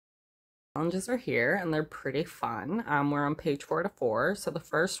challenges are here and they're pretty fun. We're on page 4 to 4. So the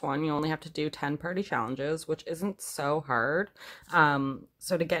first one, you only have to do 10 party challenges, which isn't so hard.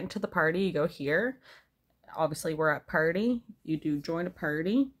 So to get into the party, you go here. Obviously, we're at party. You do join a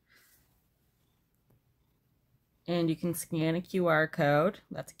party. And you can scan a QR code.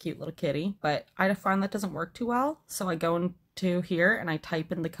 That's a cute little kitty, but I find that doesn't work too well. So I go into here and I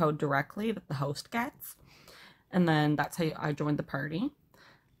type in the code directly that the host gets. And then that's how I joined the party.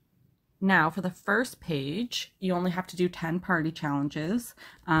 Now for the first page, you only have to do 10 party challenges,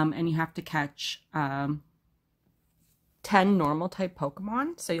 and you have to catch 10 normal type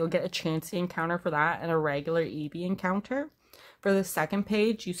Pokemon. So you'll get a Chansey encounter for that and a regular Eevee encounter. For the second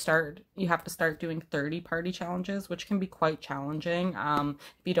page, you have to start doing 30 party challenges, which can be quite challenging.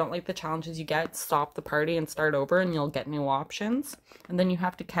 If you don't like the challenges you get, stop the party and start over and you'll get new options. And then you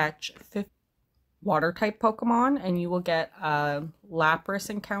have to catch 50 water type Pokemon and you will get a Lapras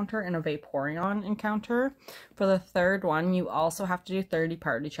encounter and a Vaporeon encounter. For the third one, you also have to do 30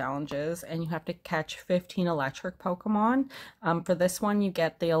 party challenges and you have to catch 15 electric Pokemon. For this one, you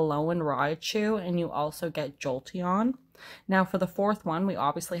get the Alolan Raichu and you also get Jolteon. Now for the fourth one, we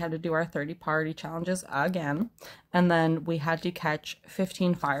obviously had to do our 30 party challenges again, and then we had to catch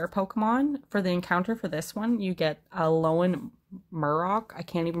 15 fire Pokemon. For the encounter for this one, you get a Alolan Murrock. I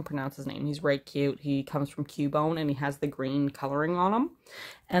can't even pronounce his name. He's right cute. He comes from Cubone and he has the green coloring on him.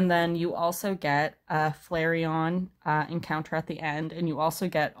 And then you also get a Flareon encounter at the end, and you also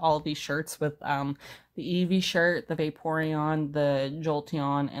get all of these shirts with the Eevee shirt, the Vaporeon, the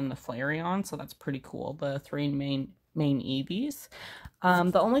Jolteon, and the Flareon. So that's pretty cool. The three main Eevees.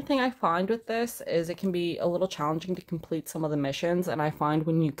 The only thing I find with this is it can be a little challenging to complete some of the missions, and I find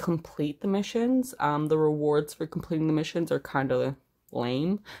when you complete the missions, the rewards for completing the missions are kind of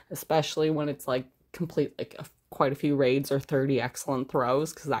lame, especially when it's like complete like quite a few raids or 30 excellent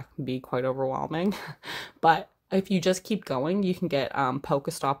throws, because that can be quite overwhelming. But if you just keep going, you can get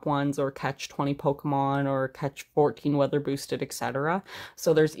Pokestop ones or catch 20 Pokemon or catch 14 weather boosted, etc.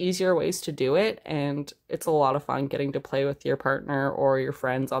 So there's easier ways to do it, and it's a lot of fun getting to play with your partner or your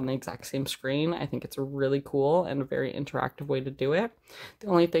friends on the exact same screen. I think it's a really cool and a very interactive way to do it. The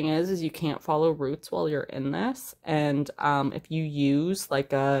only thing is you can't follow routes while you're in this, and if you use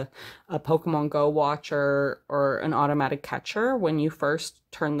like a Pokemon Go watcher or an automatic catcher, when you first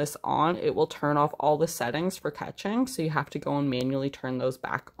turn this on, it will turn off all the settings for catching, so you have to go and manually turn those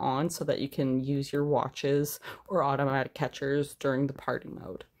back on so that you can use your watches or automatic catchers during the party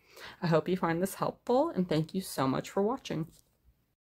mode. I hope you find this helpful, and thank you so much for watching.